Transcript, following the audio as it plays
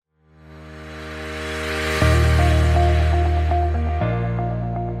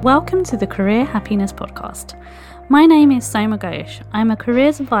Welcome to the Career Happiness Podcast. My name is Soma Ghosh. I'm a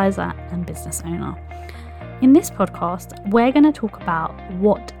careers advisor and business owner. In this podcast, we're going to talk about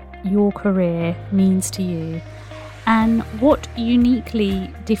what your career means to you and what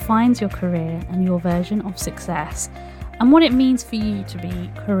uniquely defines your career and your version of success, and what it means for you to be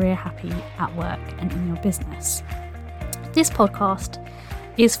career happy at work and in your business. This podcast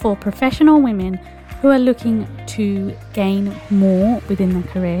is for professional women who are looking to gain more within their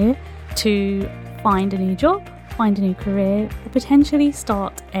career, to find a new job, find a new career, or potentially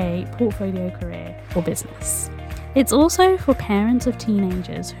start a portfolio career or business. It's also for parents of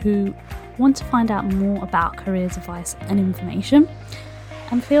teenagers who want to find out more about careers advice and information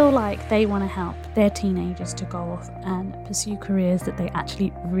and feel like they want to help their teenagers to go off and pursue careers that they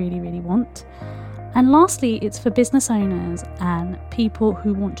actually really want. And lastly, it's for business owners and people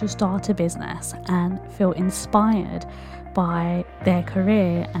who want to start a business and feel inspired by their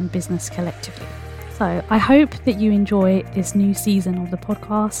career and business collectively. So I hope that you enjoy this new season of the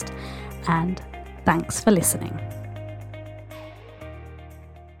podcast, and thanks for listening.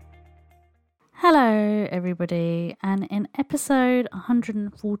 Hello everybody, and in episode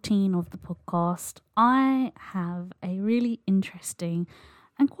 114 of the podcast, I have a really interesting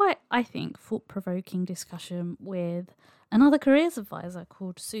and quite, I think, thought-provoking discussion with another careers advisor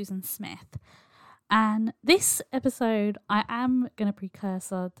called Susan Smith. And this episode, I am going to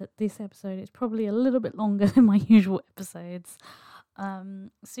precursor that this episode is probably a little bit longer than my usual episodes.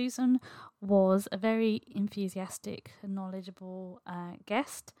 Susan was a very enthusiastic and knowledgeable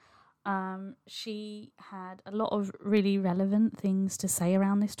guest. She had a lot of really relevant things to say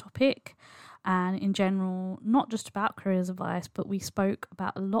around this topic. And in general, not just about careers advice, but we spoke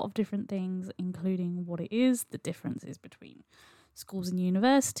about a lot of different things, including what it is, the differences between schools and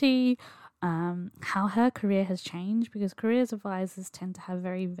university, how her career has changed, because careers advisors tend to have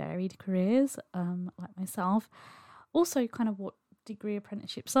very varied careers, like myself. Also, kind of what degree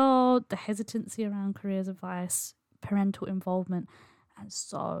apprenticeships are, the hesitancy around careers advice, parental involvement, and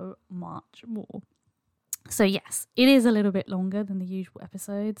so much more. So yes, it is a little bit longer than the usual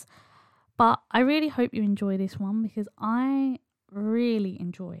episodes. But I really hope you enjoy this one, because I really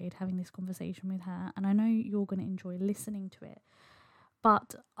enjoyed having this conversation with her, and I know you're going to enjoy listening to it.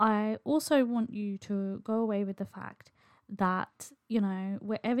 But I also want you to go away with the fact that, you know,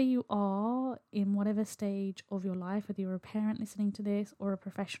 wherever you are, in whatever stage of your life, whether you're a parent listening to this or a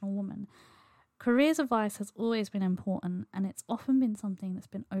professional woman, careers advice has always been important, and it's often been something that's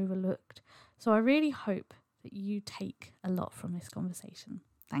been overlooked. So I really hope that you take a lot from this conversation.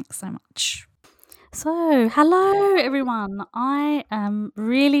 Thanks so much. So, hello everyone. I am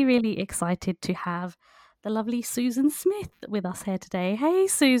really excited to have the lovely Susan Smith with us here today. Hey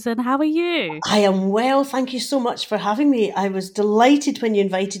Susan, how are you? I am well, thank you so much for having me. I was delighted when you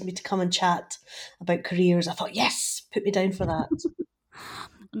invited me to come and chat about careers. I thought, yes, put me down for that.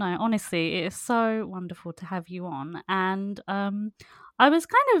 No, honestly, it is so wonderful to have you on. And I was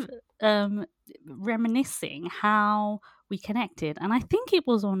kind of reminiscing how we connected, and I think it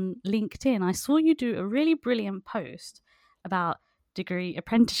was on LinkedIn. I saw you do a really brilliant post about degree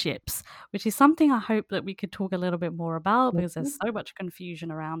apprenticeships, which is something I hope that we could talk a little bit more about, because there's so much confusion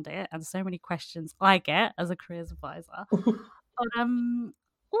around it and so many questions I get as a careers advisor. But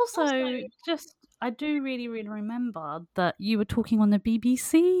also, just I do really remember that you were talking on the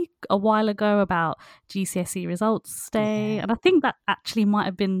BBC a while ago about GCSE results day, and I think that actually might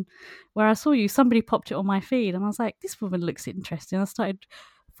have been where I saw you. Somebody popped it on my feed, and I was like, "This woman looks interesting." I started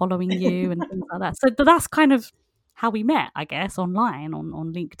following you and things like that. So that's kind of how we met, I guess, online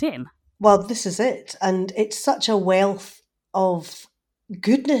on LinkedIn. Well, this is it. And it's such a wealth of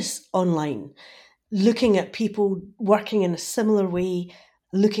goodness online, looking at people working in a similar way,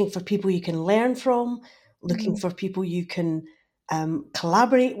 looking for people you can learn from, looking for people you can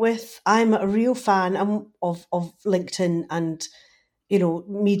collaborate with. I'm a real fan of LinkedIn and, you know,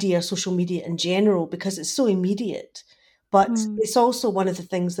 media, social media in general, because it's so immediate. But it's also one of the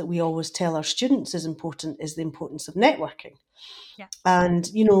things that we always tell our students is important, is the importance of networking. Yeah. And,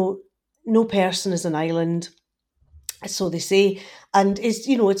 you know, no person is an island, so they say. And it's,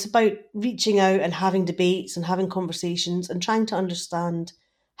 you know, it's about reaching out and having debates and having conversations and trying to understand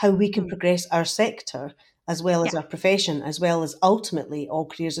how we can progress our sector as well as our profession, as well as ultimately, all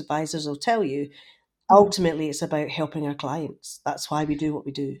careers advisors will tell you, ultimately it's about helping our clients. That's why we do what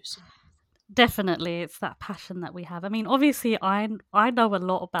we do. So. Definitely, it's that passion that we have. I mean, obviously, I know a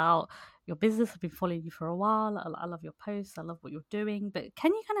lot about your business. I've been following you for a while. I love your posts. I love what you're doing. But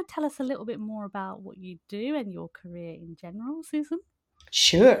can you kind of tell us a little bit more about what you do and your career in general, Susan?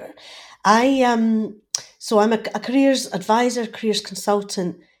 Sure. So I'm a careers advisor, careers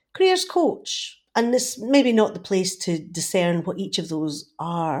consultant careers coach. And this maybe not the place to discern what each of those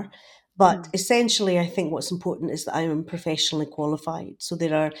are, but essentially I think what's important is that I am professionally qualified. So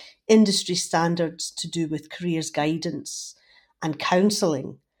there are industry standards to do with careers guidance and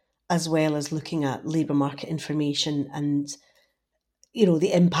counselling, as well as looking at labour market information and,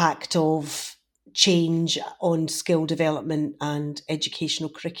 the impact of change on skill development and educational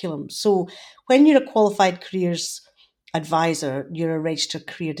curriculum. So when you're a qualified careers advisor, you're a registered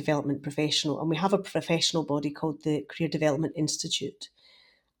career development professional, and we have a professional body called the Career Development Institute.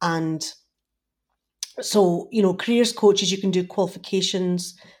 And so, careers coaches, you can do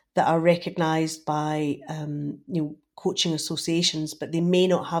qualifications that are recognised by, coaching associations, but they may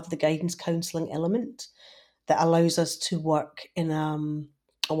not have the guidance counselling element that allows us to work in a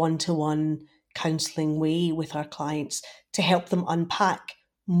one-to-one counselling way with our clients to help them unpack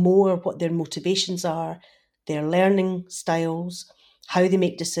more what their motivations are, their learning styles, how they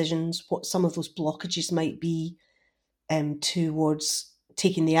make decisions, what some of those blockages might be towards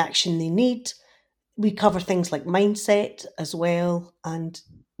taking the action they need. We cover things like mindset as well, and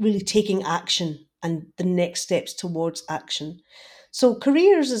really taking action and the next steps towards action. So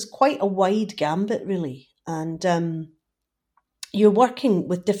careers is quite a wide gambit, really. And you're working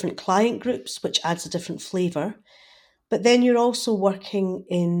with different client groups, which adds a different flavour. But then you're also working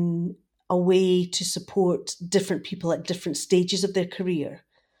in a way to support different people at different stages of their career.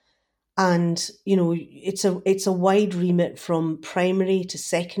 And, it's a wide remit from primary to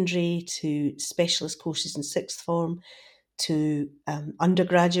secondary to specialist courses in sixth form to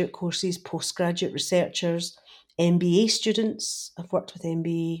undergraduate courses, postgraduate researchers, MBA students. I've worked with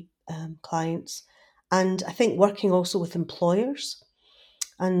MBA clients. And I think working also with employers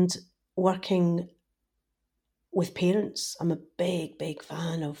and working with parents. I'm a big, big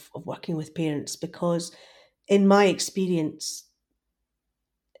fan of working with parents because in my experience,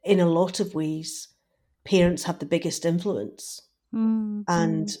 in a lot of ways, parents have the biggest influence.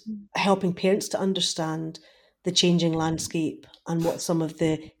 And helping parents to understand the changing landscape and what some of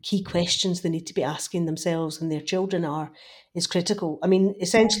the key questions they need to be asking themselves and their children is critical. I mean,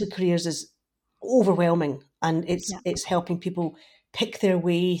 essentially careers is overwhelming, and it's helping people pick their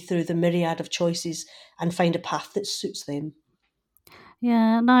way through the myriad of choices and find a path that suits them.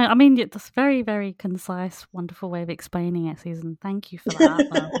 Yeah, no, I mean, that's a very, very concise, wonderful way of explaining it, Susan. Thank you for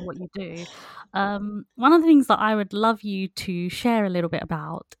that, for what you do. One of the things that I would love you to share a little bit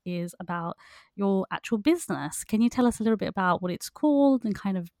about is about your actual business. Can you tell us a little bit about what it's called and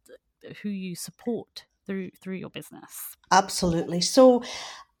kind of who you support through your business? Absolutely. So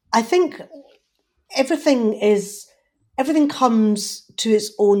I think everything comes to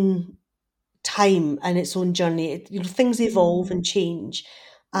its own time and its own journey. Things evolve and change.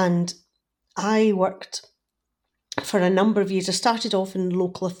 And I worked for a number of years. I started off in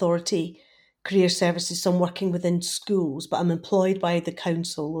local authority career services, so I'm working within schools, but I'm employed by the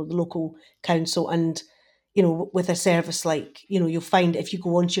council or the local council. And, with a service like, you'll find if you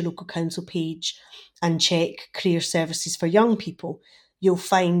go onto your local council page and check career services for young people, you'll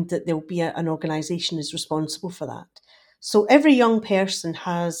find that there'll be an organisation is responsible for that. So every young person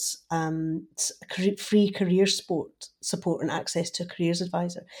has free career support and access to a careers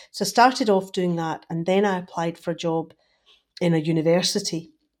advisor. So I started off doing that, and then I applied for a job in a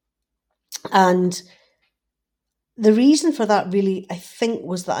university. And the reason for that really, I think,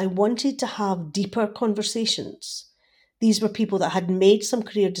 was that I wanted to have deeper conversations. These were people that had made some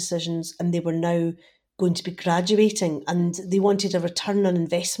career decisions and they were now going to be graduating, and they wanted a return on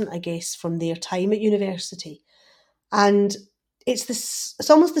investment, I guess, from their time at university. And it's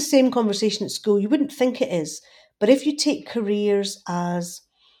almost the same conversation at school. You wouldn't think it is, but if you take careers as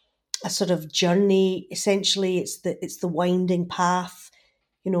a sort of journey, essentially it's the winding path.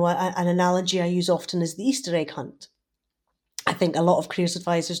 An analogy I use often is the Easter egg hunt. I think a lot of careers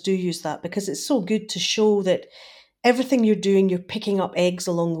advisors do use that because it's so good to show that everything you're doing, you're picking up eggs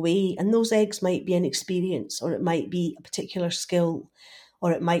along the way, and those eggs might be an experience, or it might be a particular skill,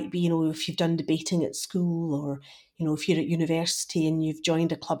 or it might be, if you've done debating at school, or, if you're at university and you've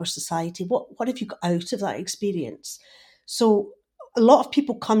joined a club or society, what have you got out of that experience? So a lot of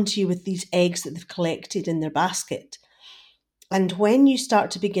people come to you with these eggs that they've collected in their basket. And when you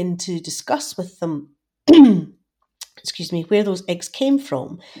start to begin to discuss with them, where those eggs came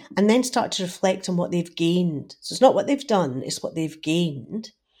from, and then start to reflect on what they've gained. So it's not what they've done, it's what they've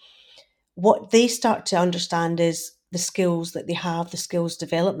gained. What they start to understand is the skills that they have, the skills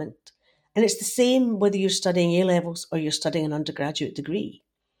development. And it's the same whether you're studying A-levels or you're studying an undergraduate degree.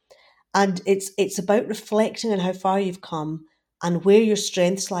 And it's about reflecting on how far you've come and where your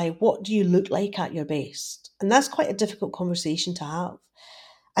strengths lie. What do you look like at your best? And that's quite a difficult conversation to have.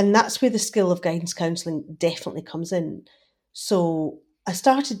 And that's where the skill of guidance counselling definitely comes in. So I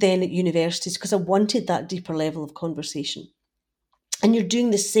started then at universities because I wanted that deeper level of conversation. And you're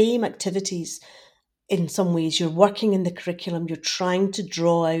doing the same activities in some ways. You're working in the curriculum, you're trying to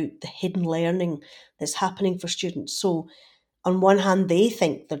draw out the hidden learning that's happening for students. So on one hand, they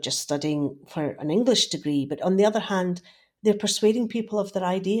think they're just studying for an English degree, but on the other hand, they're persuading people of their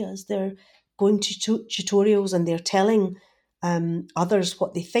ideas. They're going to tutorials and they're telling others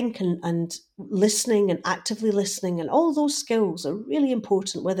what they think, and listening and actively listening. And all those skills are really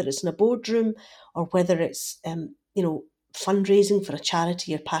important, whether it's in a boardroom or whether it's, fundraising for a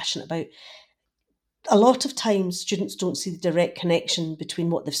charity you're passionate about. A lot of times students don't see the direct connection between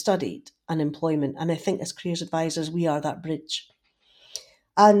what they've studied and employment. And I think as careers advisors, we are that bridge.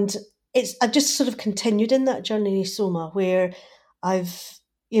 And I've just sort of continued in that journey, Soma, where I've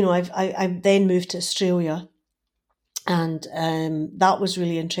then moved to Australia. And that was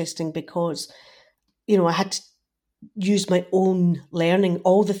really interesting because, I had to use my own learning.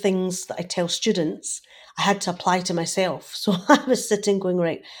 All the things that I tell students, I had to apply to myself. So I was sitting going,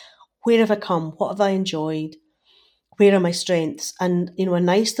 right, where have I come? What have I enjoyed? Where are my strengths? And, a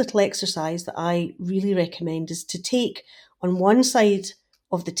nice little exercise that I really recommend is to take on one side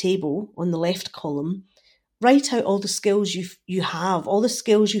of the table, on the left column, write out all the skills you have, all the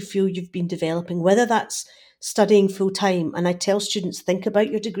skills you feel you've been developing, whether that's studying full time. And I tell students, think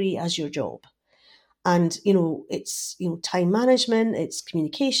about your degree as your job. And, it's, time management, it's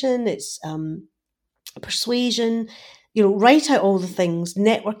communication, it's persuasion, write out all the things,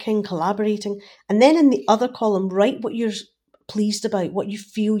 networking, collaborating. And then in the other column, write what you're pleased about, what you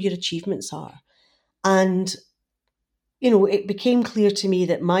feel your achievements are. And, it became clear to me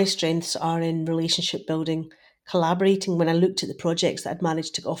that my strengths are in relationship building, collaborating. When I looked at the projects that I'd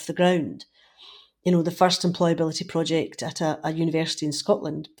managed to get off the ground, the first employability project at a university in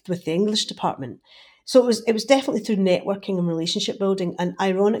Scotland with the English department. So it was definitely through networking and relationship building. And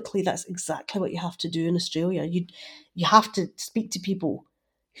ironically, that's exactly what you have to do in Australia. You have to speak to people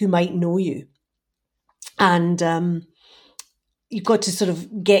who might know you. And you've got to sort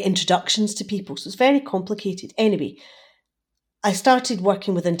of get introductions to people. So it's very complicated. Anyway, I started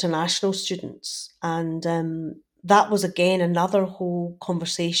working with international students, and that was again another whole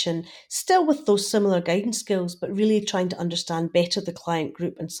conversation, still with those similar guidance skills, but really trying to understand better the client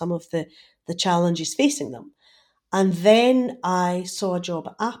group and some of the challenges facing them. And then I saw a job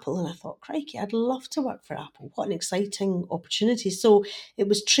at Apple and I thought, crikey, I'd love to work for Apple. What an exciting opportunity. So it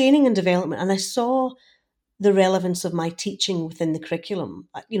was training and development, and I saw the relevance of my teaching within the curriculum.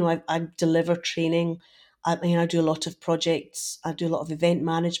 I deliver training. I do a lot of projects. I do a lot of event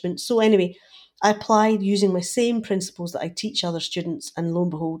management. So anyway, I applied using my same principles that I teach other students, and lo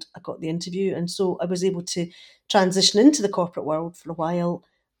and behold, I got the interview. And so I was able to transition into the corporate world for a while.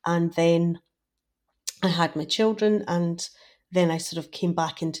 And then I had my children, and then I sort of came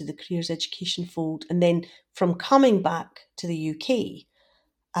back into the careers education fold. And then from coming back to the UK,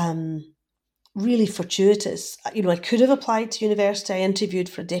 really fortuitous. I could have applied to university. I interviewed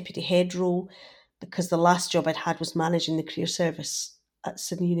for a deputy head role because the last job I'd had was managing the career service at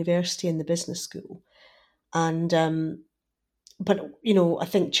Sydney University in the business school. And, but, I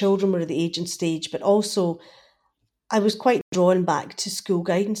think children were at the age and stage, but also I was quite drawn back to school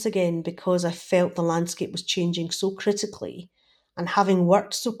guidance again because I felt the landscape was changing so critically. And having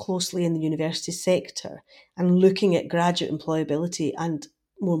worked so closely in the university sector and looking at graduate employability and,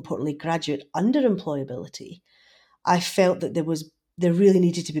 more importantly, graduate underemployability, I felt that there really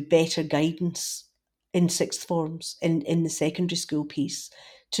needed to be better guidance in sixth forms, in the secondary school piece,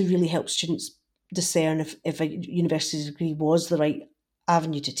 to really help students discern if a university degree was the right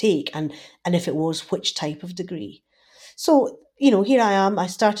avenue to take, and if it was, which type of degree. So, here I am. I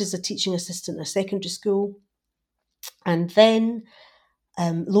started as a teaching assistant in a secondary school. And then,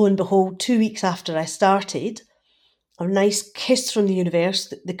 lo and behold, 2 weeks after I started, a nice kiss from the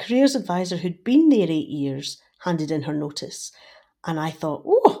universe, the careers advisor who'd been there 8 years handed in her notice. And I thought,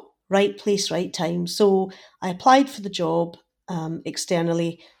 oh, right place, right time. So I applied for the job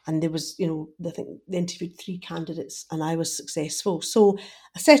externally, and there was, I think they interviewed 3 candidates and I was successful. So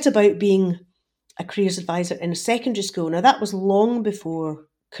I set about being a careers advisor in a secondary school. Now, that was long before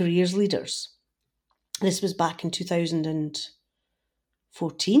careers leaders. This was back in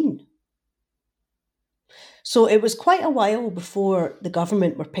 2014. So it was quite a while before the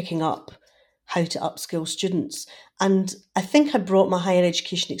government were picking up how to upskill students. And I think I brought my higher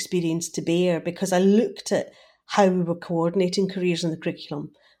education experience to bear because I looked at how we were coordinating careers in the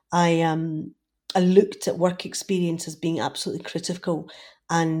curriculum. I looked at work experience as being absolutely critical.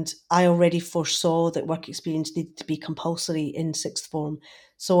 And I already foresaw that work experience needed to be compulsory in sixth form.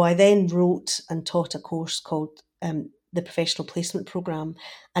 So I then wrote and taught a course called the Professional Placement Programme.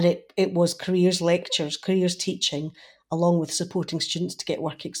 And it was careers lectures, careers teaching, along with supporting students to get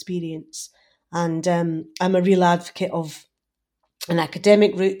work experience. And I'm a real advocate of an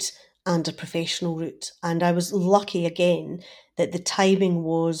academic route and a professional route. And I was lucky again that the timing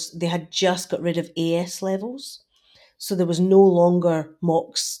was they had just got rid of AS levels. So there was no longer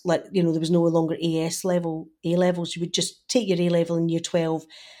mocks, like, there was no longer AS level, A levels. You would just take your A level in year 12.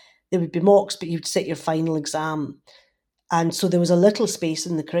 There would be mocks, but you'd sit your final exam. And so there was a little space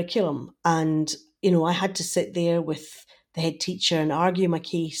in the curriculum. And, I had to sit there with the head teacher and argue my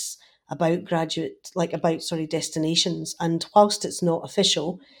case about destinations. And whilst it's not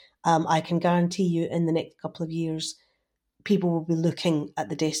official, I can guarantee you in the next couple of years, people will be looking at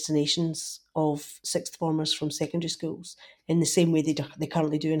the destinations of sixth formers from secondary schools in the same way they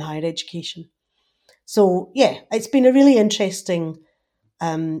currently do in higher education. So, yeah, it's been a really interesting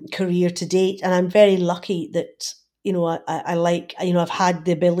career to date. And I'm very lucky that, I've had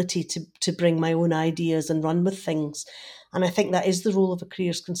the ability to bring my own ideas and run with things. And I think that is the role of a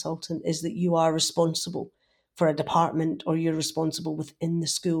careers consultant, is that you are responsible for a department, or you're responsible within the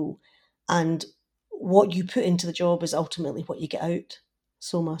school. And what you put into the job is ultimately what you get out,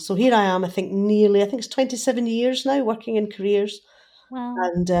 Soma. So here I am, I think it's 27 years now working in careers. Wow.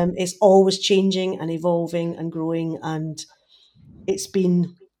 And it's always changing and evolving and growing. And it's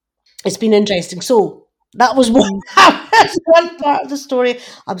been interesting. So that was one part of the story.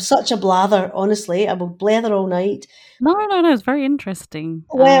 I'm such a blather, honestly. I will blather all night. No, it's very interesting.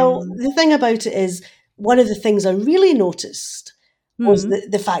 Well, the thing about it is, one of the things I really noticed was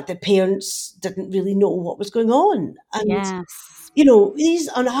the fact that parents didn't really know what was going on. And, yes. these,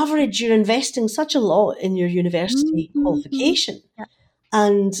 on average, you're investing such a lot in your university qualification. Yeah.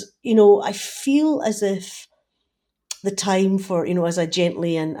 And, I feel as if the time for, as I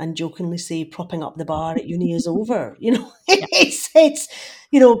gently and jokingly say, propping up the bar at uni is over. It's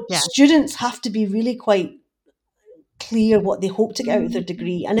students have to be really quite clear what they hope to get out of their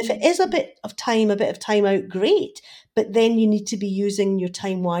degree. And if it is a bit of time out, great. But then you need to be using your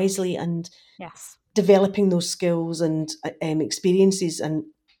time wisely and developing those skills and experiences and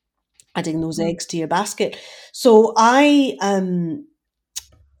adding those eggs to your basket. So I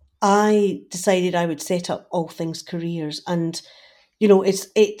decided I would set up All Things Careers. And,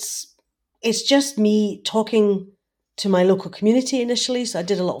 it's just me talking to my local community initially. So I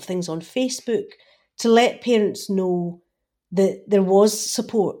did a lot of things on Facebook to let parents know that there was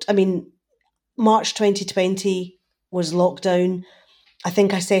support. I mean, March 2020 was lockdown. I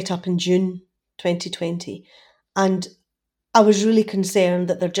think I set up in June 2020. And I was really concerned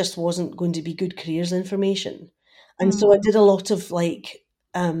that there just wasn't going to be good careers information. And so I did a lot of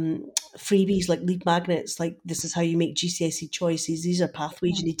freebies, like lead magnets, like this is how you make GCSE choices. These are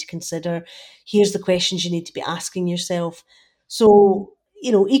pathways you need to consider. Here's the questions you need to be asking yourself. So,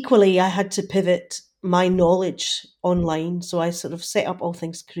 equally, I had to pivot my knowledge online. So I sort of set up All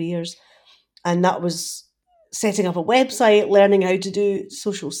Things Careers. And that was setting up a website, learning how to do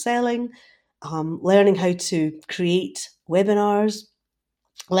social selling, learning how to create webinars,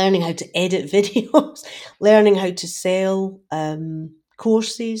 learning how to edit videos, learning how to sell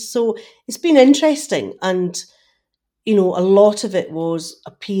courses. So it's been interesting. And, a lot of it was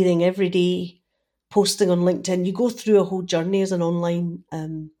appearing every day, posting on LinkedIn. You go through a whole journey as an online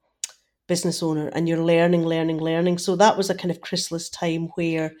business owner, and you're learning. So that was a kind of chrysalis time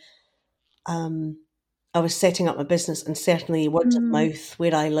where I was setting up my business, and certainly word of mouth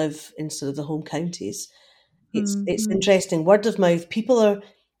where I live instead of the home counties. It's interesting. Word of mouth, people are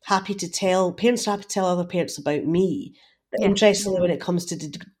happy to tell, parents are happy to tell other parents about me. But interestingly, when it comes to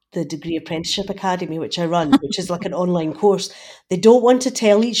the Degree Apprenticeship Academy, which I run, which is like an online course, they don't want to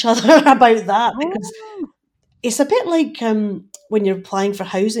tell each other about that, because it's a bit like when you're applying for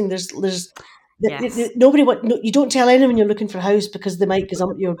housing. Nobody you don't tell anyone you're looking for a house, because they might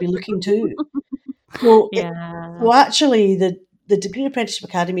gazump you or be looking too. So, so actually, the Degree Apprenticeship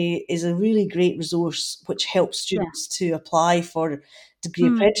Academy is a really great resource which helps students to apply for degree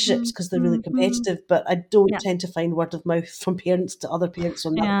apprenticeships, because they're really competitive. But I don't tend to find word of mouth from parents to other parents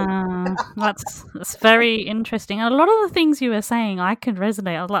on that. Yeah, that's very interesting. And a lot of the things you were saying, I could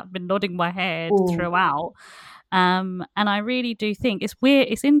resonate. I've been nodding my head throughout. And I really do think it's weird.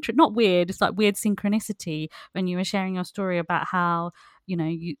 It's not weird. It's like weird synchronicity when you were sharing your story about how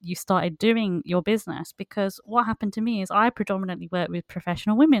you started doing your business. Because what happened to me is I predominantly work with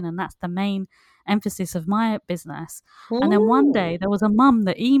professional women, and that's the main emphasis of my business. And then one day there was a mum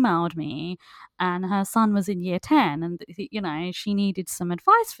that emailed me, and her son was in year 10, and she needed some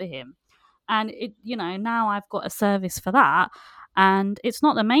advice for him. And now I've got a service for that, and it's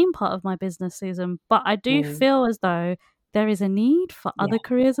not the main part of my business season, but I do feel as though there is a need for other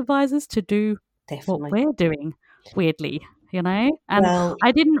careers advisors to do what we're doing, weirdly, and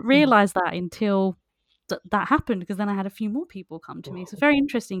I didn't realize that until that happened, because then I had a few more people come to me. So very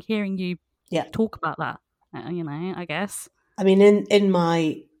interesting hearing you talk about that, I guess. I mean, in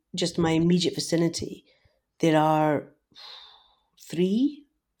my immediate vicinity, there are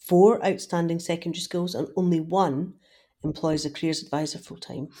 4 outstanding secondary schools, and only one employs a careers advisor full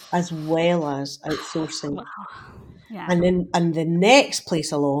time, as well as outsourcing. Wow. Yeah. And the next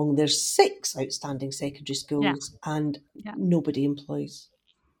place along, there's 6 outstanding secondary schools, and nobody employs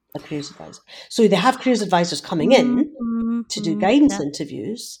a careers advisor. So they have careers advisors coming in to do guidance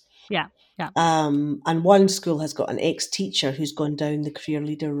interviews. Yeah. Yeah. And one school has got an ex-teacher who's gone down the career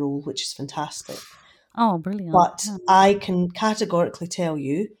leader role, which is fantastic. Oh, brilliant. But I can categorically tell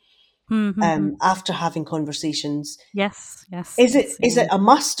you, after having conversations, yes, is it a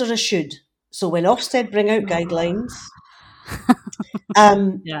must or a should? So when Ofsted bring out guidelines,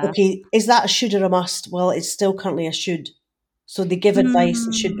 okay, is that a should or a must? Well, it's still currently a should. So they give advice,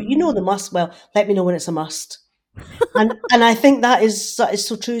 it should, but the must, well, let me know when it's a must. and I think that is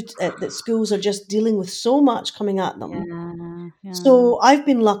so true, that schools are just dealing with so much coming at them. So I've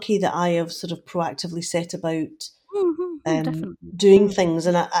been lucky that I have sort of proactively set about doing things,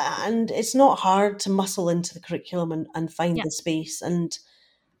 and it's not hard to muscle into the curriculum and find the space. And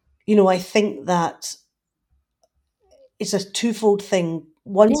I think that it's a twofold thing.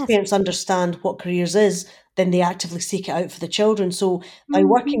 Once parents understand what careers is, then they actively seek it out for the children. So by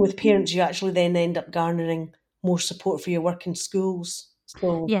working with parents, you actually then end up garnering more support for your work in schools.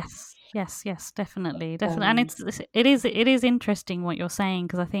 So yes, definitely. And it is interesting what you're saying,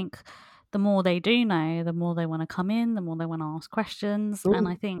 because I think the more they do know, the more they want to come in, the more they want to ask questions. And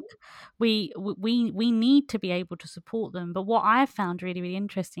I think we need to be able to support them. But what I've found really, really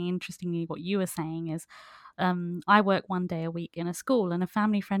interestingly, what you were saying is, I work 1 day a week in a school, and a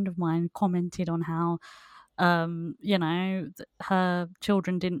family friend of mine commented on how her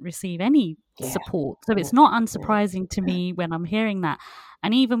children didn't receive any support. So it's not unsurprising to me when I'm hearing that.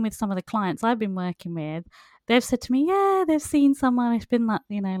 And even with some of the clients I've been working with, they've said to me, they've seen someone, it's been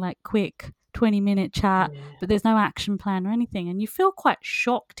like quick 20-minute chat, but there's no action plan or anything. And you feel quite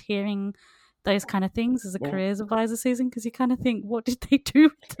shocked hearing those kind of things as a careers advisor, Susan, because you kind of think, what did they do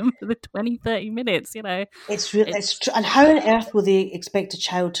with them for the 20-30 minutes? It's true. And how on earth will they expect a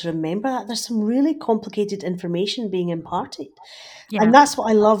child to remember that? There's some really complicated information being imparted. And that's what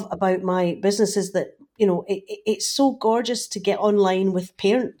I love about my business, is that it's so gorgeous to get online with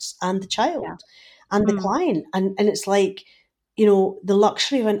parents and the child and the client, and it's like the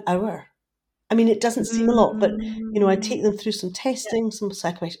luxury of an hour. I mean, it doesn't seem a lot, but I take them through some testing, some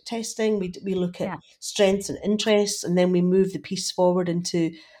psychometric testing. We look at strengths and interests, and then we move the piece forward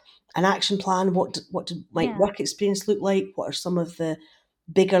into an action plan. What might work experience look like? What are some of the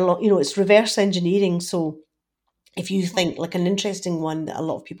bigger, it's reverse engineering. So if you think, like, an interesting one that a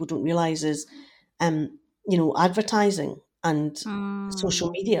lot of people don't realize is, advertising and social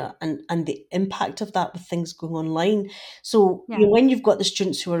media and the impact of that with things going online. So when you've got the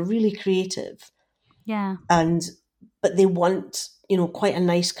students who are really creative, but they want quite a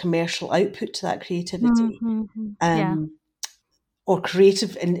nice commercial output to that creativity, or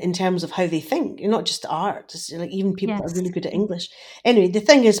creative in terms of how they think. You're not just art, it's like even people that are really good at English. Anyway, the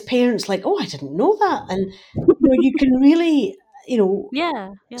thing is, parents like, oh, I didn't know that, and you can really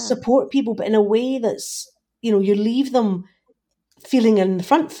support people, but in a way that's you leave them feeling on the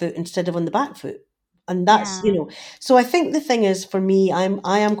front foot instead of on the back foot. And that's so I think the thing is, for me,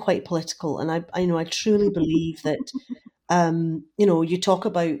 I am quite political, and I truly believe that you talk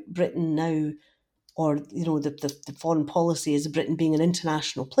about Britain now, or the foreign policy is Britain being an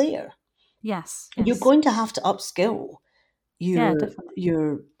international player. Yes. You're going to have to upskill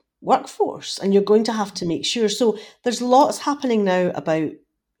your workforce, and you're going to have to make sure. So there's lots happening now about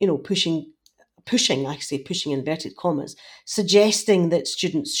pushing, I say pushing inverted commas, suggesting that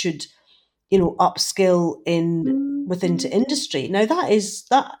students should upskill within industry. Now it's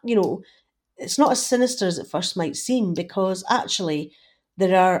not as sinister as it first might seem, because actually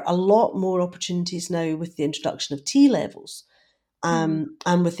there are a lot more opportunities now with the introduction of T-levels,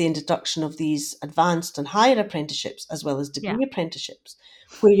 and with the introduction of these advanced and higher apprenticeships, as well as degree apprenticeships,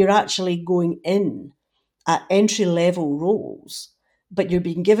 where you're actually going in at entry-level roles but you're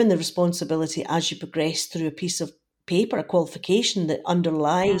being given the responsibility as you progress through a piece of paper, a qualification that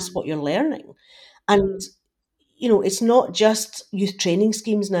underlies what you're learning. And, it's not just youth training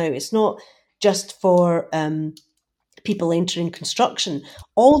schemes now. It's not just for people entering construction.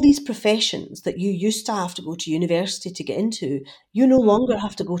 All these professions that you used to have to go to university to get into, you no longer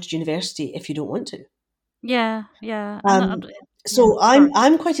have to go to university if you don't want to. Yeah, yeah. Um, so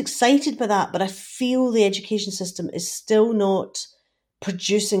I'm quite excited by that, but I feel the education system is still not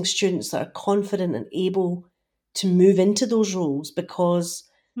producing students that are confident and able to move into those roles because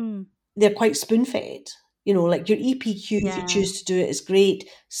they're quite spoon-fed. Like your EPQ, if you choose to do it, is great.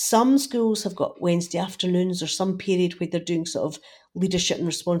 Some schools have got Wednesday afternoons or some period where they're doing sort of leadership and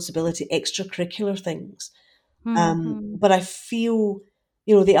responsibility, extracurricular things. But I feel,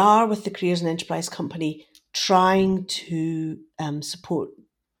 they are with the Careers and Enterprise Company trying to support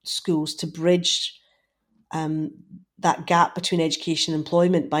schools to bridge that gap between education and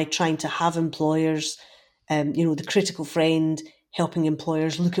employment by trying to have employers, the critical friend, helping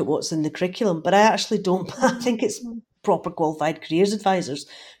employers look at what's in the curriculum. But I actually don't, I think it's proper qualified careers advisors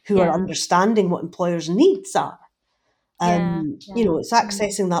who are understanding what employers' needs are. It's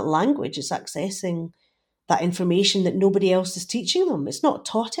accessing that language, it's accessing that information that nobody else is teaching them. It's not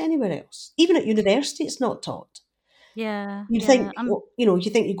taught anywhere else. Even at university, it's not taught. You think, you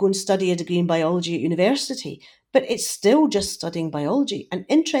think you go and study a degree in biology at university, but it's still just studying biology. And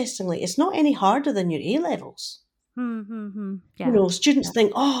interestingly, it's not any harder than your A-levels. Students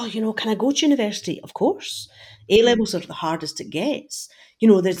think, can I go to university? Of course. A-levels are the hardest it gets.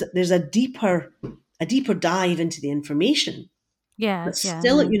 There's a deeper dive into the information. But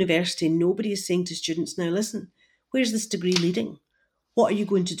still at university, nobody is saying to students, now listen, where's this degree leading? What are you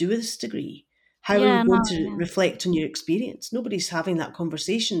going to do with this degree? How are you going to reflect on your experience? Nobody's having that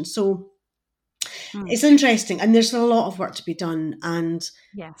conversation. So it's interesting. And there's a lot of work to be done. And,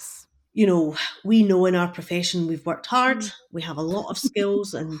 we know in our profession we've worked hard. We have a lot of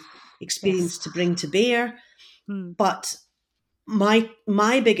skills and experience to bring to bear. But my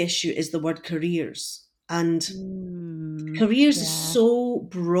big issue is the word careers. And careers is so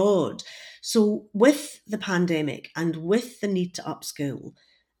broad. So with the pandemic and with the need to upskill,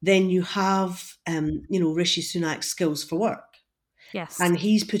 then you have, Rishi Sunak's Skills for Work. Yes. And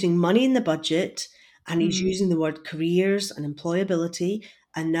he's putting money in the budget and he's using the word careers and employability.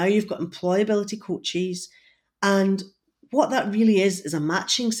 And now you've got employability coaches. And what that really is a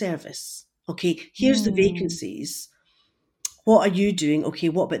matching service. Okay, here's the vacancies. What are you doing? Okay,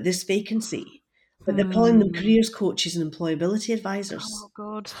 what about this vacancy? But they're calling them careers coaches and employability advisors. Oh,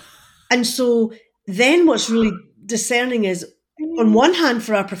 God. And so then what's really discerning is, on one hand,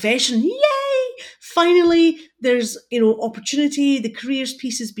 for our profession, yay, finally, there's, opportunity. The careers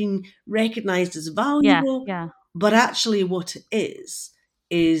piece has been recognised as valuable. Yeah. But actually what it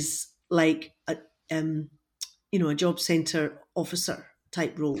is like a job centre officer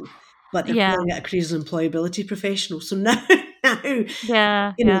type role. But they're calling it a careers and employability professional. So now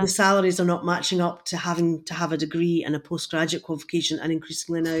the salaries are not matching up to having to have a degree and a postgraduate qualification, and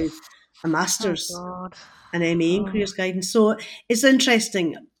increasingly now a master's and MA in careers guidance. So it's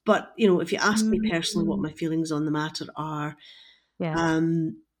interesting. But if you ask me personally what my feelings on the matter are,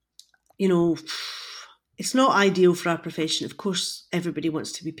 it's not ideal for our profession. Of course, everybody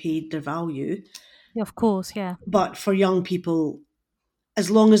wants to be paid their value. Yeah, of course, yeah. But for young people, as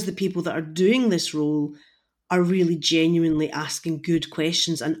long as the people that are doing this role are really genuinely asking good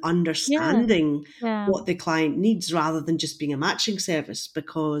questions and understanding what the client needs rather than just being a matching service,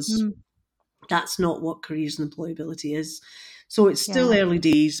 because that's not what careers and employability is. So it's still early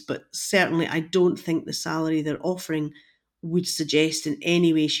days, but certainly I don't think the salary they're offering would suggest in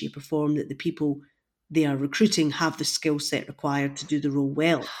any way, shape or form that the people they are recruiting have the skill set required to do the role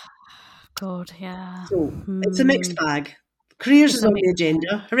well. God, yeah. So it's a mixed bag. Careers is on the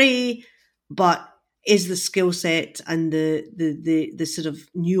agenda, hooray! But is the skill set and the sort of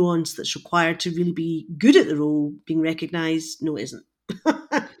nuance that's required to really be good at the role being recognised? No, it isn't.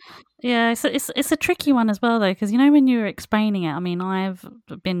 Yeah, it's a tricky one as well, though, because when you were explaining it, I mean, I've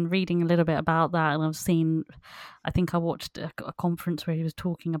been reading a little bit about that, and I think I watched a conference where he was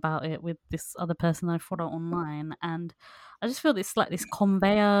talking about it with this other person that I follow online, and I just feel it's like this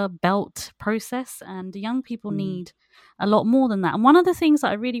conveyor belt process, and young people need a lot more than that. And one of the things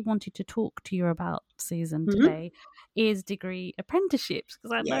that I really wanted to talk to you about, Susan, today is degree apprenticeships,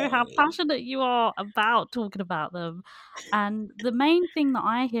 because I know how passionate you are about talking about them. And the main thing that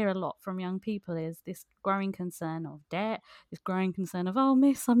I hear a lot from young people is this growing concern of debt, this growing concern of, oh,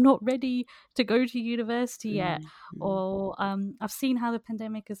 miss, I'm not ready to go to university yet. Or I've seen how the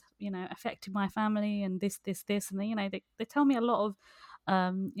pandemic has, affected my family and this, and they're tell me a lot of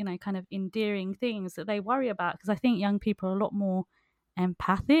kind of endearing things that they worry about, because I think young people are a lot more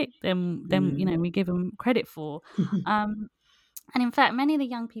empathic than we give them credit for. And in fact, many of the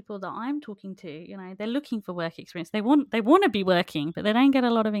young people that I'm talking to, they're looking for work experience. They want to be working, but they don't get a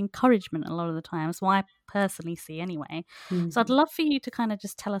lot of encouragement a lot of the time. That's what I personally see anyway. So I'd love for you to kind of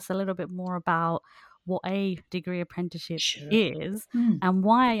just tell us a little bit more about what a degree apprenticeship is and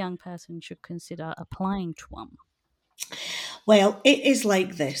why a young person should consider applying to one. Well, it is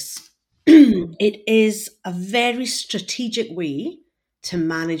like this. It is a very strategic way to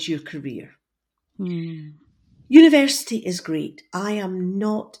manage your career. University is great. I am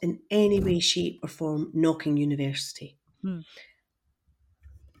not in any way, shape or form knocking university.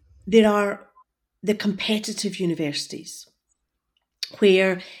 There are the competitive universities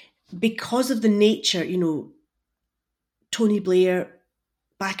where, because of the nature, Tony Blair,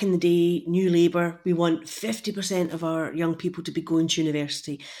 back in the day, New Labour, we want 50% of our young people to be going to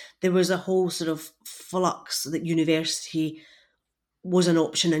university. There was a whole sort of flux that university was an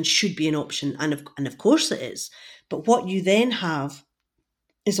option and should be an option. And of course it is. But what you then have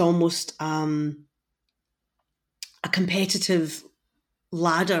is almost a competitive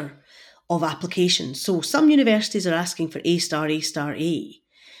ladder of applications. So some universities are asking for A star, A,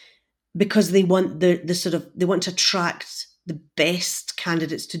 because they want they want to attract the best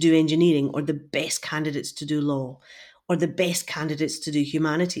candidates to do engineering, or the best candidates to do law, or the best candidates to do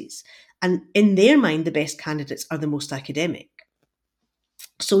humanities. And in their mind, the best candidates are the most academic.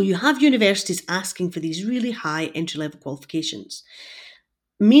 So you have universities asking for these really high entry-level qualifications.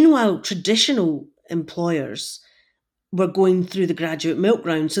 Meanwhile, traditional employers were going through the graduate milk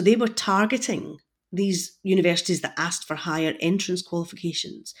round, so they were targeting these universities that asked for higher entrance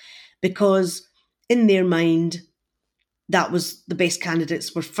qualifications, because in their mind, that was the best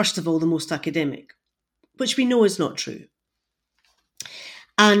candidates were, first of all, the most academic, which we know is not true.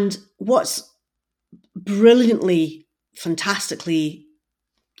 And what's brilliantly, fantastically,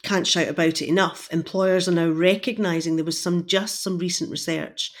 can't shout about it enough, employers are now recognising, there was some recent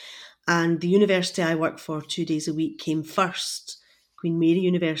research, and the university I work for 2 days a week came first, Queen Mary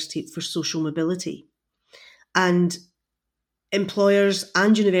University, for social mobility. And employers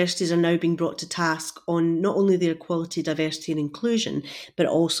and universities are now being brought to task on not only their equality, diversity and inclusion, but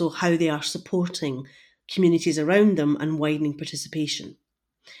also how they are supporting communities around them and widening participation.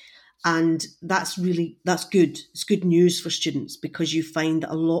 And that's good. It's good news for students, because you find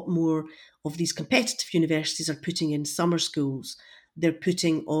that a lot more of these competitive universities are putting in summer schools. They're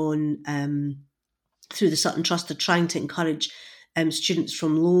putting on, through the Sutton Trust, they're trying to encourage students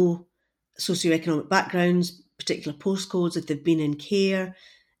from low socioeconomic backgrounds, particular postcodes, if they've been in care,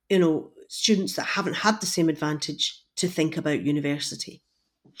 students that haven't had the same advantage, to think about university.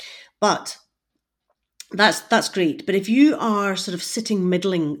 But that's great. But if you are sort of sitting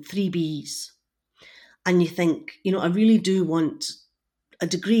middling 3Bs and you think, I really do want a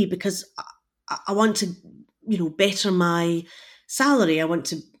degree because I want to, better my salary. I want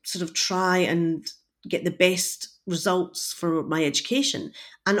to sort of try and get the best results for my education.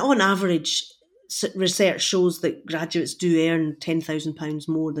 And on average, research shows that graduates do earn £10,000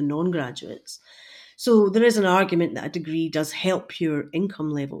 more than non-graduates. So there is an argument that a degree does help your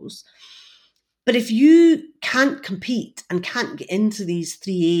income levels. But if you can't compete and can't get into these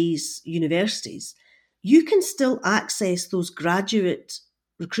 3A's universities, you can still access those graduate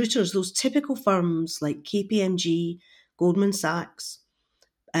recruiters, those typical firms like KPMG, Goldman Sachs,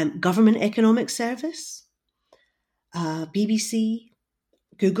 Government Economic Service, BBC,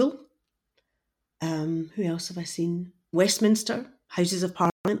 Google. Who else have I seen? Westminster, Houses of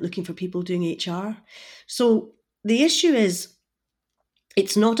Parliament, looking for people doing HR. So the issue is,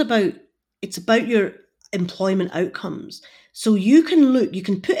 it's about your employment outcomes. So you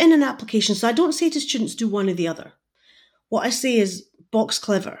can put in an application. So I don't say to students, do one or the other. What I say is, box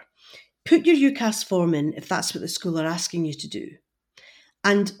clever. Put your UCAS form in if that's what the school are asking you to do.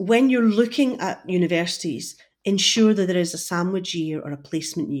 And when you're looking at universities, ensure that there is a sandwich year or a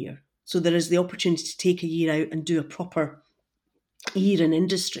placement year. So there is the opportunity to take a year out and do a proper year in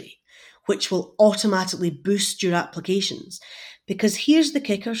industry, which will automatically boost your applications. Because here's the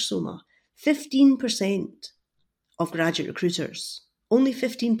kicker, Soma. 15% of graduate recruiters, only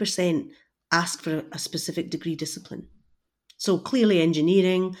 15% ask for a specific degree discipline. So clearly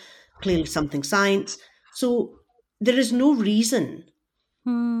engineering, clearly something science. So there is no reason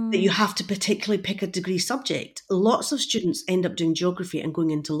that you have to particularly pick a degree subject. Lots of students end up doing geography and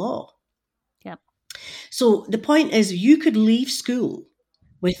going into law. Yep. So the point is, you could leave school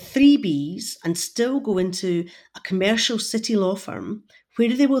with 3Bs and still go into a commercial city law firm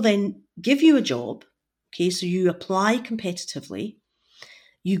where they will then give you a job, Okay, so you apply competitively.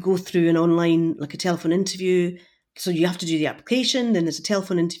 You go through an online, like a telephone interview. So you have to do the application, then there's a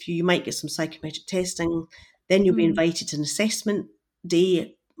telephone interview. You might get some psychometric testing. Then you'll be invited to an assessment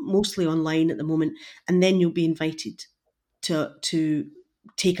day, mostly online at the moment. And then you'll be invited to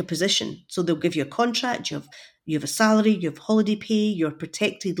take a position. So they'll give you a contract, you have a salary, you have holiday pay, you're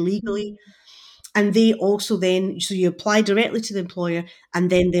protected legally. And they also then, so you apply directly to the employer, and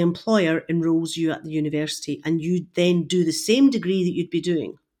then the employer enrolls you at the university, and you then do the same degree that you'd be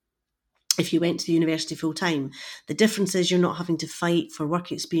doing if you went to the university full time. The difference is you're not having to fight for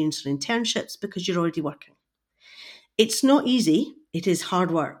work experience or internships because you're already working. It's not easy. It is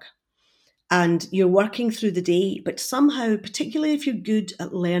hard work. And you're working through the day, but somehow, particularly if you're good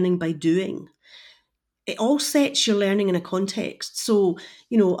at learning by doing, it all sets your learning in a context. So,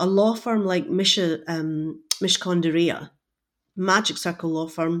 a law firm like Mishcon de Rea, Magic Circle law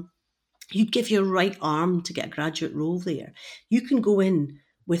firm, you'd give your right arm to get a graduate role there. You can go in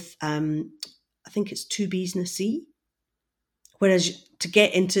with, I think it's 2 Bs and a C. Whereas to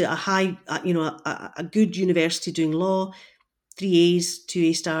get into a high, a good university doing law, 3 As, 2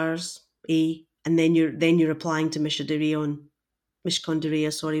 A stars, A, and then you're applying to Mishcon de Rea,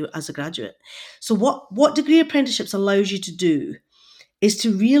 as a graduate. So what degree apprenticeships allows you to do is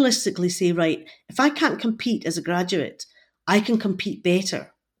to realistically say, right, if I can't compete as a graduate, I can compete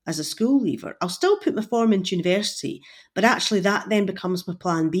better as a school leaver. I'll still put my form into university, but actually that then becomes my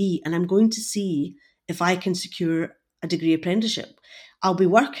plan B, and I'm going to see if I can secure a degree apprenticeship. I'll be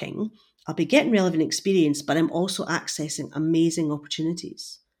working, I'll be getting relevant experience, but I'm also accessing amazing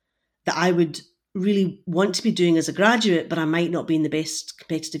opportunities that I would really want to be doing as a graduate, but I might not be in the best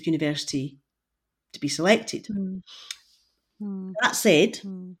competitive university to be selected. That said,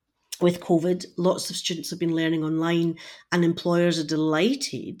 with COVID, lots of students have been learning online, and employers are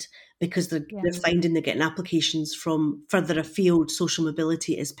delighted because they're finding they're getting applications from further afield. Social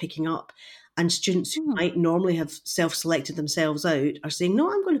mobility is picking up, and students who might normally have self-selected themselves out are saying, no,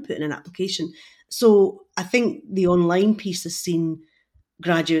 I'm going to put in an application. So I think the online piece has seen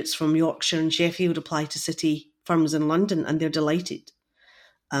graduates from Yorkshire and Sheffield apply to city firms in London, and they're delighted.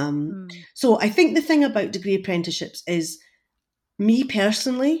 So I think the thing about degree apprenticeships is, me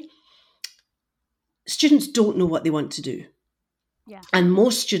personally, students don't know what they want to do. Yeah. And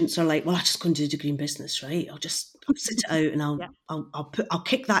most students are like, well, I'm just going to do a degree in business, right? I'll sit it out, and I'll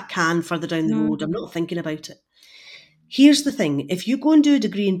kick that can further down the road. I'm not thinking about it. Here's the thing. If you go and do a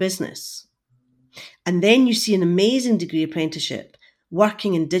degree in business, and then you see an amazing degree apprenticeship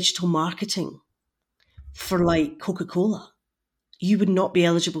working in digital marketing for like Coca-Cola, you would not be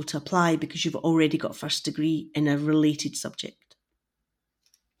eligible to apply because you've already got a first degree in a related subject.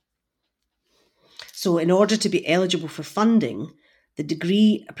 So in order to be eligible for funding, the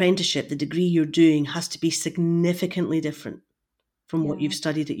degree apprenticeship, the degree you're doing, has to be significantly different from what you've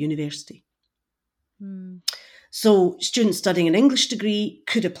studied at university. So students studying an English degree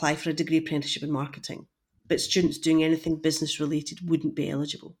could apply for a degree apprenticeship in marketing, but students doing anything business related wouldn't be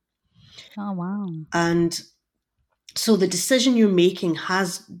eligible. Oh, wow. And so the decision you're making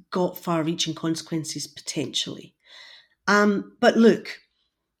has got far-reaching consequences potentially. But look,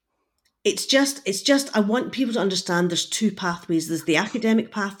 it's just, I want people to understand there's 2 pathways. There's the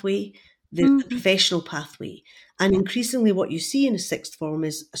academic pathway, there's the professional pathway. And increasingly what you see in a sixth form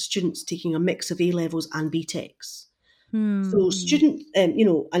is students taking a mix of A-levels and BTECs. So student,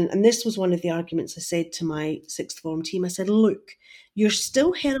 and this was one of the arguments I said to my sixth form team. I said, look, you're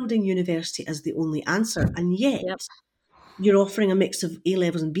still heralding university as the only answer, and yet you're offering a mix of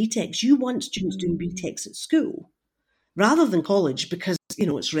A-levels and BTECs. You want students doing BTECs at school rather than college because,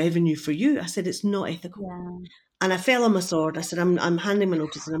 it's revenue for you. I said, it's not ethical. Yeah. And I fell on my sword. I said, I'm handing my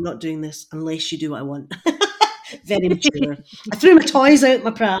notice and I'm not doing this unless you do what I want. Very mature. I threw my toys out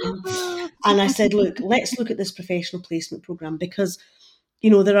my pram and I said, look, let's look at this professional placement programme because,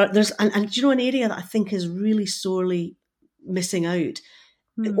 there's an area that I think is really sorely missing out.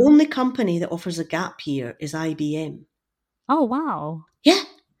 The only company that offers a gap year is IBM. Oh, wow. Yeah.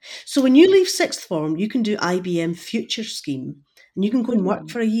 So when you leave sixth form, you can do IBM Future Scheme and you can go and work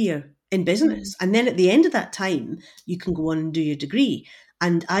for a year in business. And then at the end of that time, you can go on and do your degree.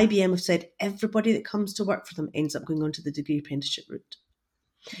 And IBM have said everybody that comes to work for them ends up going on to the degree apprenticeship route.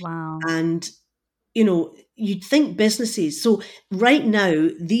 Wow. And, you'd think businesses. So right now,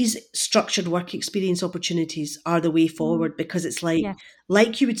 these structured work experience opportunities are the way forward because it's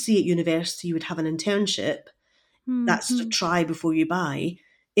like you would see at university, you would have an internship. That's to try before you buy.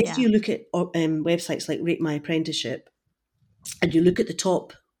 If you look at websites like Rate My Apprenticeship and you look at the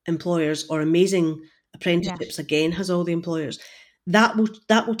top employers or Amazing Apprenticeships, again, has all the employers, that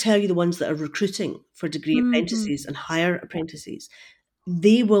will tell you the ones that are recruiting for degree apprentices and higher apprentices.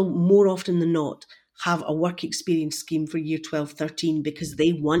 They will more often than not have a work experience scheme for year 12, 13 because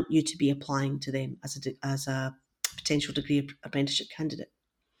they want you to be applying to them as a potential degree apprenticeship candidate.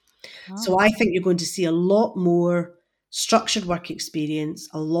 So I think you're going to see a lot more structured work experience,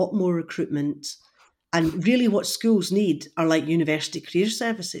 a lot more recruitment, and really what schools need are like university career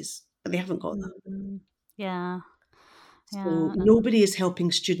services, but they haven't got that. Yeah. So nobody is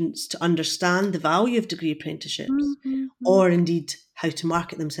helping students to understand the value of degree apprenticeships or indeed how to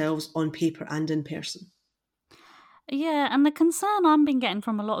market themselves on paper and in person. Yeah, and the concern I've been getting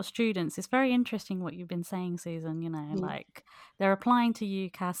from a lot of students is very interesting what you've been saying, Susan. Like they're applying to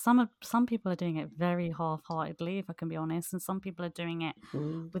UCAS. Some people are doing it very half-heartedly, if I can be honest, and some people are doing it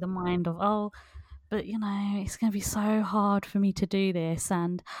with a mind of, but it's going to be so hard for me to do this.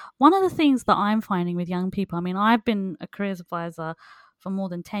 And one of the things that I'm finding with young people, I mean, I've been a careers advisor for more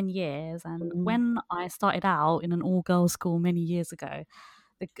than 10 years, and when I started out in an all-girls school many years ago,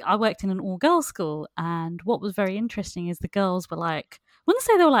 I worked in an all-girls school, and what was very interesting is the girls were like, I wouldn't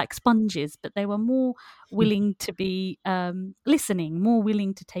say they were like sponges, but they were more willing to be listening, more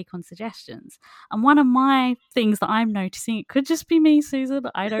willing to take on suggestions. And one of my things that I'm noticing, it could just be me, Susan,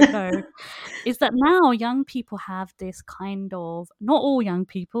 I don't know, is that now young people have this kind of, not all young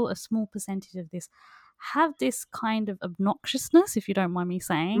people, a small percentage of this, have this kind of obnoxiousness, if you don't mind me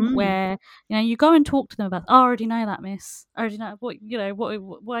saying, where you go and talk to them about, I already know that, miss. I already know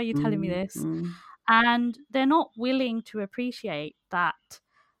why are you telling me this? And they're not willing to appreciate that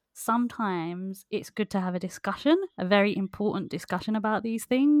sometimes it's good to have a discussion, a very important discussion about these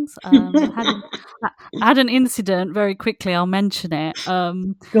things. I had an incident very quickly, I'll mention it,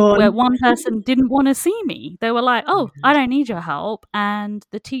 where one person didn't want to see me. They were like, oh, I don't need your help. And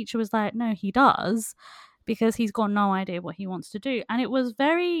the teacher was like, no, he does, because he's got no idea what he wants to do. And it was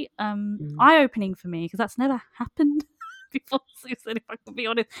very eye-opening for me, because that's never happened before, Susan, if I can be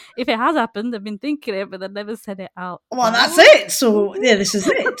honest. If it has happened, I've been thinking it, but I've never said it out. Well, that's it. So, yeah, this is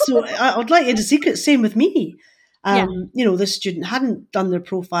it. So I'd like you to secret. Same with me. This student hadn't done their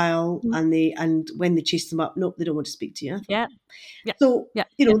profile, and when they chased them up, nope, they don't want to speak to you. So,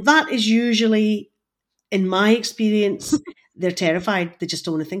 that is usually, in my experience, they're terrified. They just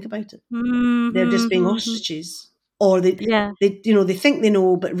don't want to think about it. They're just being ostriches. Or they think they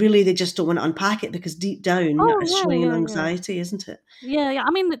know, but really they just don't want to unpack it because deep down it's showing anxiety, isn't it? Yeah. I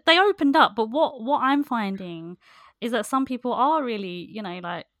mean, they opened up, but what I'm finding is that some people are really,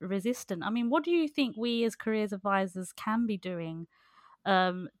 like resistant. I mean, what do you think we as careers advisors can be doing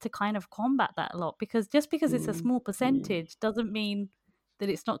to kind of combat that a lot? Because just because it's a small percentage doesn't mean that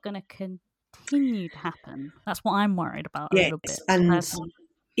it's not going to continue to happen. That's what I'm worried about a little bit. And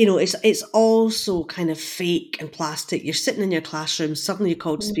it's also kind of fake and plastic. You're sitting in your classroom, suddenly you're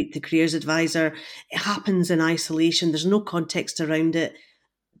called to speak to the careers advisor. It happens in isolation. There's no context around it.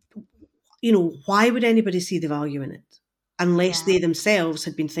 Why would anybody see the value in it? Unless they themselves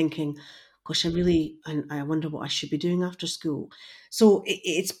had been thinking, gosh, I wonder what I should be doing after school. So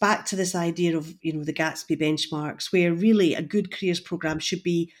it's back to this idea of, the Gatsby benchmarks, where really a good careers program should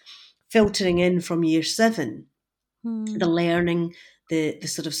be filtering in from year 7, the learning, the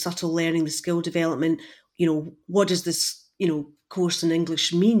sort of subtle learning, the skill development. What does this, course in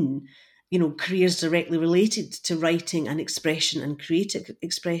English mean? Careers directly related to writing and expression and creative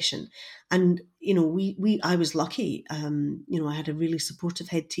expression. And, I was lucky. I had a really supportive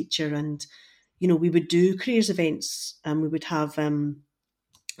head teacher, and, we would do careers events, and we would have,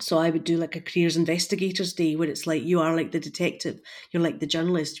 so I would do like a careers investigators day, where it's like, you are like the detective, you're like the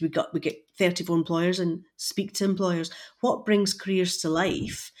journalist. We get 34 employers and speak to employers. What brings careers to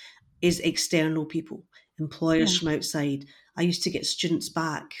life is external people, employers from outside. I used to get students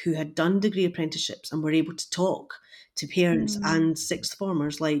back who had done degree apprenticeships and were able to talk to parents and sixth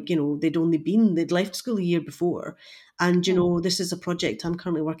formers, like, they'd left school a year before. And, this is a project I'm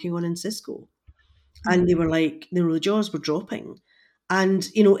currently working on in Cisco. And they were like, the jaws were dropping. And,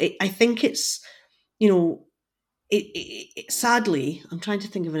 I think it's, it sadly, I'm trying to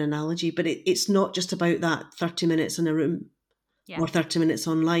think of an analogy, but it's not just about that 30 minutes in a room or 30 minutes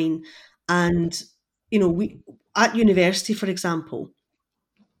online. And, we at university, for example,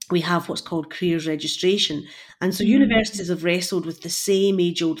 we have what's called careers registration. And so universities have wrestled with the same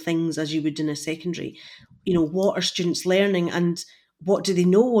age-old things as you would in a secondary. What are students learning, and what do they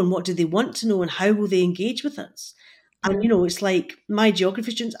know, and what do they want to know, and how will they engage with us? And, it's like my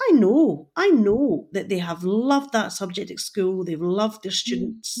geography students, I know that they have loved that subject at school. They've loved their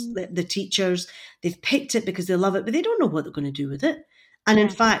students, the teachers. They've picked it because they love it, but they don't know what they're going to do with it. And in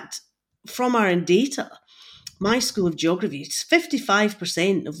fact, from our own data, my school of geography,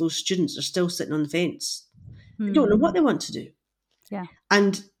 55% of those students are still sitting on the fence. They don't know what they want to do. Yeah.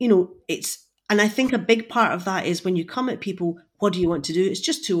 And, and I think a big part of that is when you come at people, what do you want to do? It's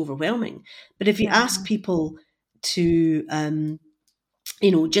just too overwhelming. But if you ask people to,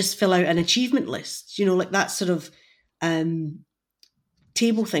 just fill out an achievement list, like that sort of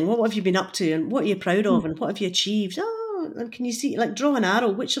table thing. What have you been up to and what are you proud of and what have you achieved? Oh, and can you see, like, draw an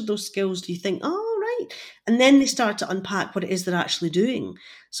arrow? Which of those skills do you think, oh, right. And then they start to unpack what it is they're actually doing.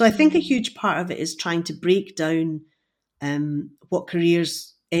 So I think a huge part of it is trying to break down what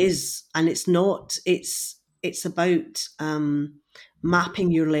careers is. And it's not, it's about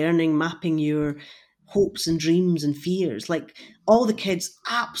mapping your learning, mapping your hopes and dreams and fears. Like, all the kids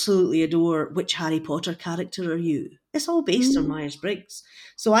absolutely adore which Harry Potter character are you. It's all based on Myers-Briggs.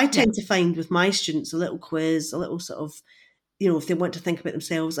 So I tend to find with my students a little quiz, a little sort of, if they want to think about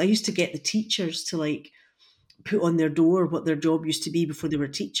themselves. I used to get the teachers to like put on their door what their job used to be before they were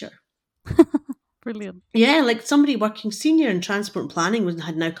a teacher. Brilliant. Yeah, like somebody working senior in transport and planning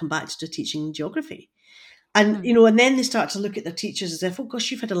had now come back to teaching geography. And, and then they start to look at their teachers as if, oh gosh,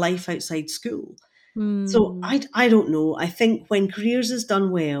 you've had a life outside school. So I don't know. I think when careers is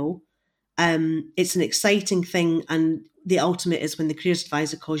done well, it's an exciting thing. And the ultimate is when the careers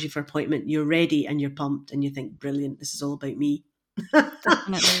advisor calls you for appointment, you're ready and you're pumped and you think, brilliant, this is all about me.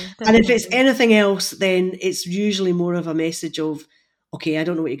 Definitely. And if it's anything else, then it's usually more of a message of, okay, I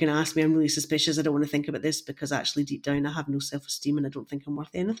don't know what you're going to ask me. I'm really suspicious. I don't want to think about this because actually deep down I have no self-esteem and I don't think I'm worth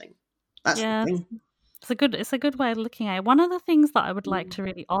anything. That's the thing. It's a good way of looking at it. One of the things that I would like to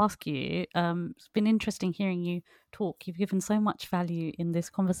really ask you, it's been interesting hearing you talk. You've given so much value in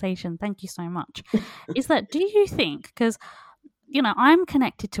this conversation. Thank you so much. Is that, do you think, because I'm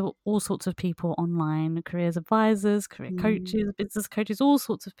connected to all sorts of people online, careers advisors, career coaches, business coaches, all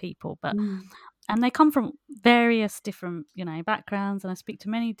sorts of people, but and they come from various different, backgrounds, and I speak to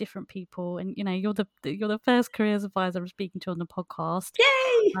many different people. And you're the first careers advisor I'm speaking to on the podcast.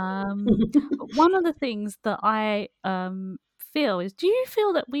 Yay! But one of the things that I feel is, do you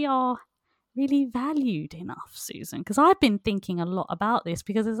feel that we are really valued enough, Susan? Because I've been thinking a lot about this,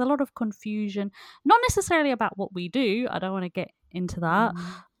 because there's a lot of confusion, not necessarily about what we do. I don't want to get into that.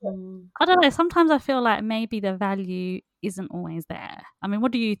 I don't know. Sometimes I feel like maybe the value isn't always there. I mean,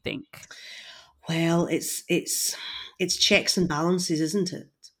 what do you think? Well, it's checks and balances, isn't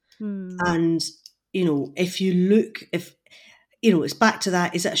it? And, if you look, it's back to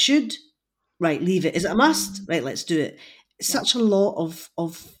that. Is it a should? Right, leave it. Is it a must? Right, let's do it. Such a lot of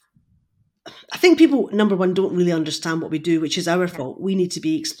I think people, number one, don't really understand what we do, which is our fault. We need to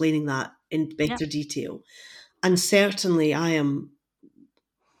be explaining that in better detail. And certainly I am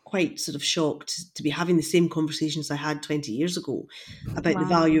quite sort of shocked to be having the same conversations I had 20 years ago about the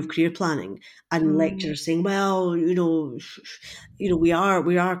value of career planning, and lecturers saying, well, we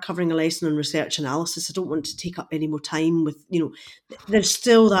are covering a lesson on research analysis. I don't want to take up any more time with, there's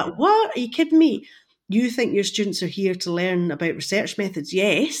still that, what? Are you kidding me? You think your students are here to learn about research methods?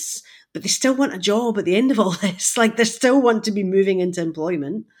 Yes, but they still want a job at the end of all this. Like, they still want to be moving into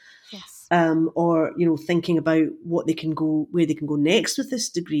employment. Yes. Or, thinking about where they can go next with this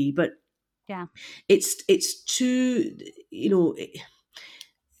degree. But it's too,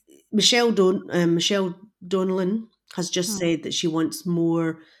 Michelle Donnellan has just said that she wants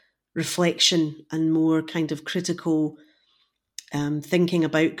more reflection and more kind of critical thinking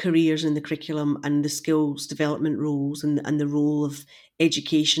about careers in the curriculum and the skills development roles and the role of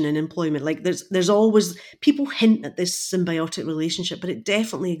education and employment. Like, there's always, people hint at this symbiotic relationship, but it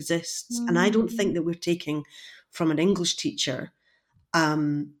definitely exists. And I don't think that we're taking from an English teacher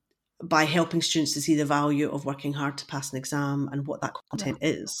by helping students to see the value of working hard to pass an exam and what that content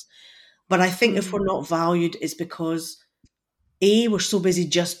is. But I think if we're not valued, it's because we're so busy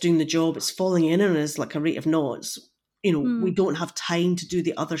just doing the job, it's falling in on us like a rate of knots. We don't have time to do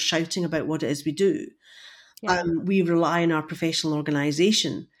the other shouting about what it is we do. We rely on our professional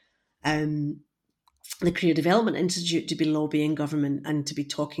organisation, the Career Development Institute, to be lobbying government and to be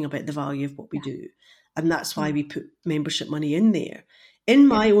talking about the value of what we do. And that's why we put membership money in there. In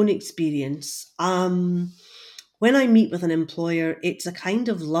my own experience, when I meet with an employer, it's a kind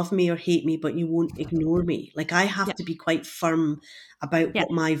of love me or hate me, but you won't ignore me. Like, I have to be quite firm about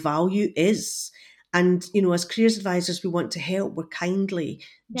what my value is. And, as careers advisors, we want to help. We're kindly,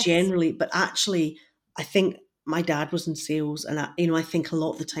 generally, but actually, I think my dad was in sales, and I think a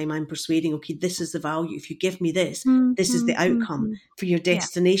lot of the time I'm persuading, okay, this is the value. If you give me this, this is the outcome for your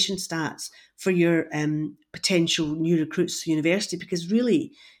destination stats, for your potential new recruits to university. Because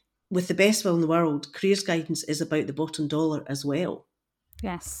really, with the best will in the world, careers guidance is about the bottom dollar as well.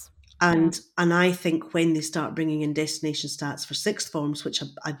 Yes. And I think when they start bringing in destination stats for sixth forms, which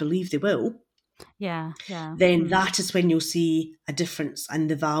I believe they will, then that is when you'll see a difference and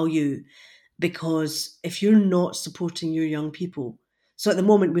the value. Because if you're not supporting your young people, so at the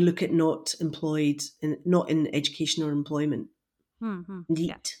moment we look at not employed, not in education or employment,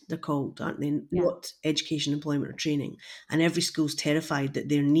 NEET they're called, aren't they? Not education, employment or training. And every school's terrified that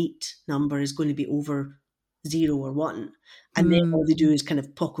their NEET number is going to be over 0 or 1. And then all they do is kind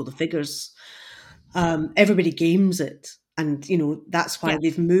of pockle the figures. Everybody games it. And, that's why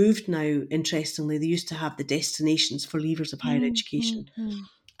they've moved now, interestingly. They used to have the destinations for leavers of higher education.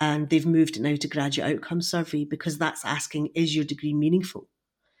 And they've moved it now to graduate outcome survey, because that's asking, is your degree meaningful?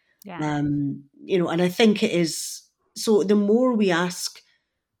 And I think it is. So the more we ask,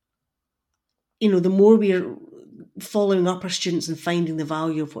 the more we're following up our students and finding the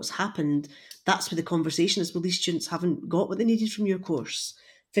value of what's happened, that's where the conversation is. Well, these students haven't got what they needed from your course.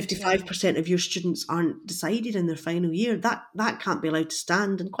 55% of your students aren't decided in their final year. That can't be allowed to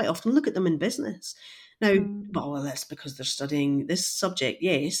stand. And quite often, look at them in business. Now, well, that's because they're studying this subject,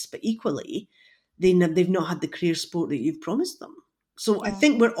 yes, but equally, they've not had the career support that you've promised them. So I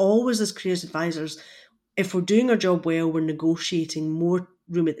think we're always, as careers advisors, if we're doing our job well, we're negotiating more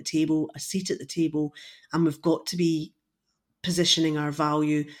room at the table, a seat at the table, and we've got to be positioning our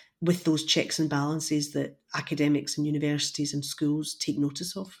value with those checks and balances that academics and universities and schools take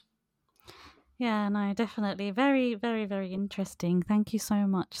notice of. Yeah, no, definitely. Very, very, very interesting. Thank you so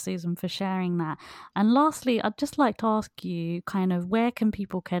much, Susan, for sharing that. And lastly, I'd just like to ask you kind of where can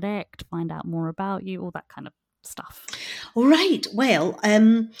people connect, find out more about you, all that kind of stuff. All right. Well,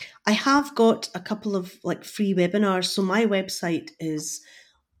 I have got a couple of free webinars. So my website is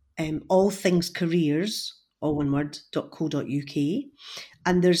allthingscareers, all one word, .co.uk.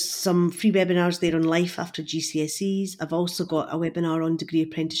 And there's some free webinars there on life after GCSEs. I've also got a webinar on degree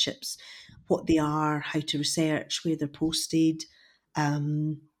apprenticeships, what they are, how to research, where they're posted, where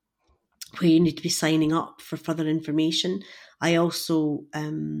you need to be signing up for further information. I also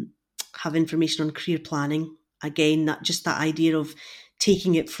have information on career planning. Again, that idea of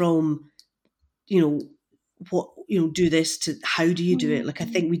taking it from, do this to how do you do it? I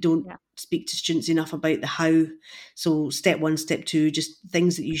think we don't speak to students enough about the how. So step 1, step 2, just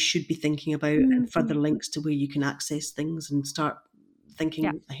things that you should be thinking about and further links to where you can access things and start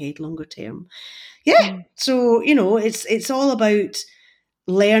thinking ahead longer term. So, it's all about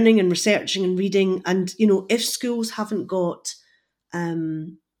learning and researching and reading. And, if schools haven't got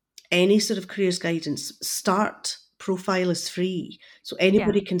any sort of careers guidance, Start Profile is free. So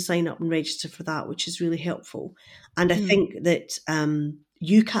anybody can sign up and register for that, which is really helpful. And I think that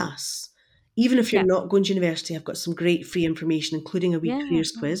UCAS, even if you're not going to university, I've got some great free information, including a wee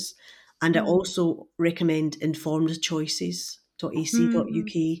careers quiz. And I also recommend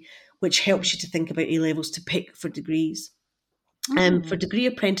informedchoices.ac.uk, which helps you to think about A-levels to pick for degrees. For degree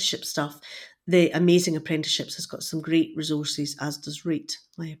apprenticeship stuff, the Amazing Apprenticeships has got some great resources, as does Rate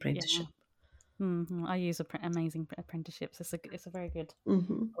My Apprenticeship. I use Amazing Apprenticeships. It's a very good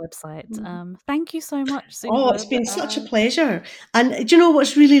website. Thank you so much, Susan. Oh, it's been such a pleasure. And do you know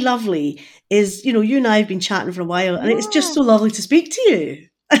what's really lovely is, you and I have been chatting for a while, and it's just so lovely to speak to you.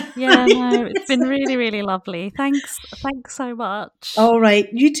 Yeah, no, it's been really, really lovely. Thanks so much. All right,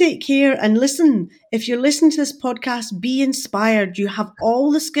 you take care, and listen, if you're listening to this podcast, be inspired. You have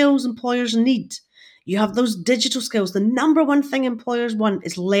all the skills employers need. You have those digital skills. The number one thing employers want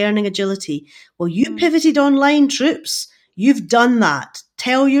is learning agility. Well, you pivoted online, troops. You've done that.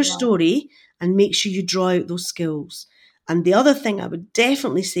 Tell your story and make sure you draw out those skills. And the other thing I would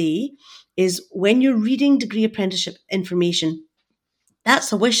definitely say is when you're reading degree apprenticeship information,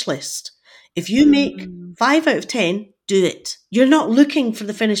 that's a wish list. If you make 5 out of 10, do it. You're not looking for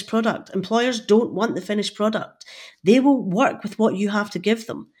the finished product. Employers don't want the finished product. They will work with what you have to give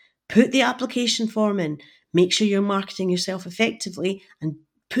them. Put the application form in. Make sure you're marketing yourself effectively and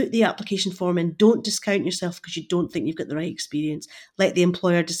put the application form in. Don't discount yourself because you don't think you've got the right experience. Let the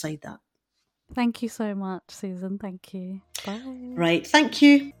employer decide that. Thank you so much, Susan. Thank you. Bye. Right. Thank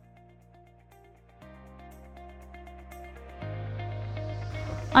you.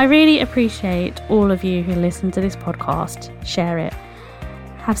 I really appreciate all of you who listen to this podcast, share it,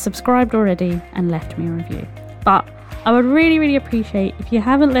 have subscribed already and left me a review. But I would really, really appreciate if you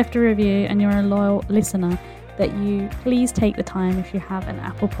haven't left a review and you're a loyal listener, that you please take the time, if you have an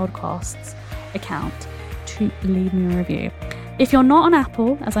Apple Podcasts account, to leave me a review. If you're not on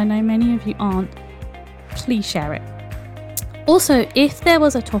Apple, as I know many of you aren't, please share it. Also, if there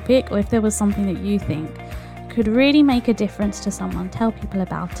was a topic or if there was something that you think could really make a difference to someone, tell people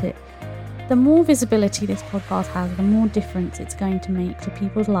about it. The more visibility this podcast has, the more difference it's going to make to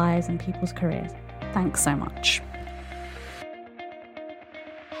people's lives and people's careers. Thanks so much.